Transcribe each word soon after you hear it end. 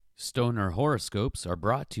Stoner horoscopes are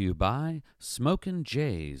brought to you by Smokin'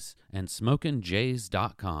 Jays and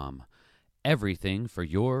SmokinJays.com. Everything for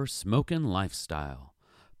your smokin' lifestyle.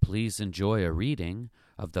 Please enjoy a reading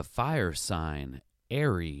of the fire sign,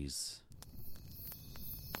 Aries.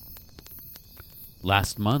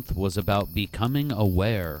 Last month was about becoming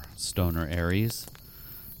aware, Stoner Aries.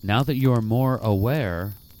 Now that you are more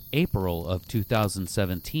aware, April of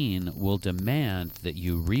 2017 will demand that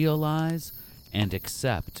you realize and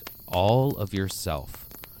accept all of yourself.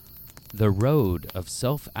 The road of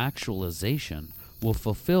self-actualization will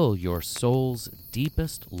fulfill your soul's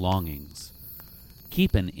deepest longings.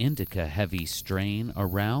 Keep an indica-heavy strain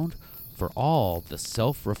around for all the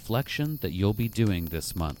self-reflection that you'll be doing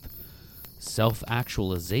this month.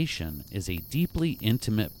 Self-actualization is a deeply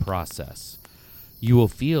intimate process. You will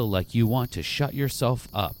feel like you want to shut yourself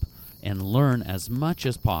up and learn as much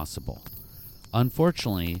as possible.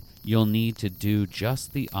 Unfortunately, you'll need to do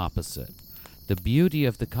just the opposite. The beauty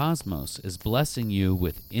of the cosmos is blessing you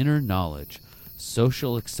with inner knowledge,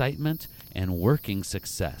 social excitement, and working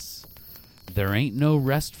success. There ain't no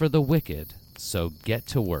rest for the wicked, so get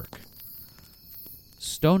to work.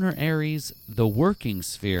 Stoner Aries, the working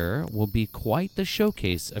sphere will be quite the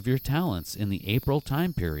showcase of your talents in the April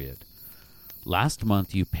time period. Last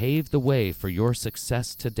month you paved the way for your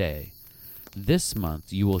success today. This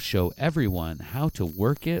month you will show everyone how to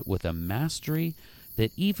work it with a mastery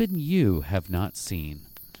that even you have not seen.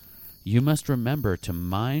 You must remember to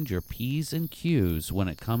mind your P's and Q's when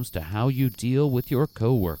it comes to how you deal with your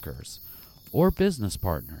coworkers or business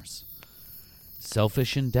partners.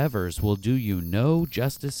 Selfish endeavors will do you no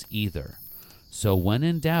justice either. So when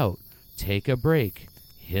in doubt, take a break,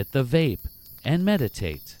 hit the vape, and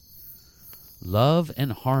meditate. Love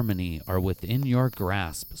and harmony are within your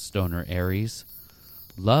grasp, Stoner Aries.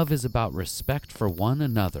 Love is about respect for one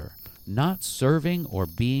another, not serving or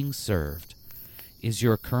being served. Is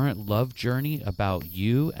your current love journey about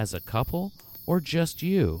you as a couple, or just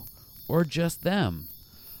you, or just them?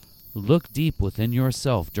 Look deep within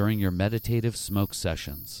yourself during your meditative smoke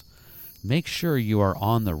sessions. Make sure you are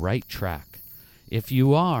on the right track. If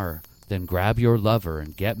you are, then grab your lover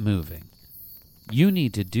and get moving. You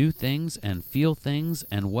need to do things and feel things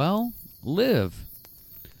and, well, live.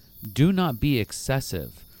 Do not be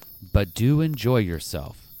excessive, but do enjoy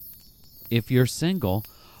yourself. If you're single,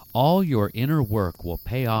 all your inner work will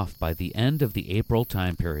pay off by the end of the April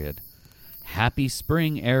time period. Happy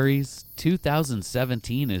spring, Aries.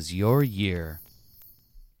 2017 is your year.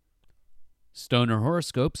 Stoner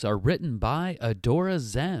horoscopes are written by Adora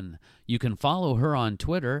Zen. You can follow her on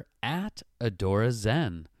Twitter at Adora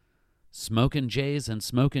Zen. Smokin' Jays and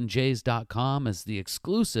SmokinJays.com is the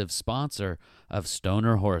exclusive sponsor of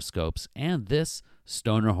Stoner Horoscopes and this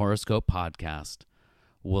Stoner Horoscope podcast.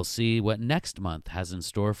 We'll see what next month has in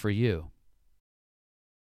store for you.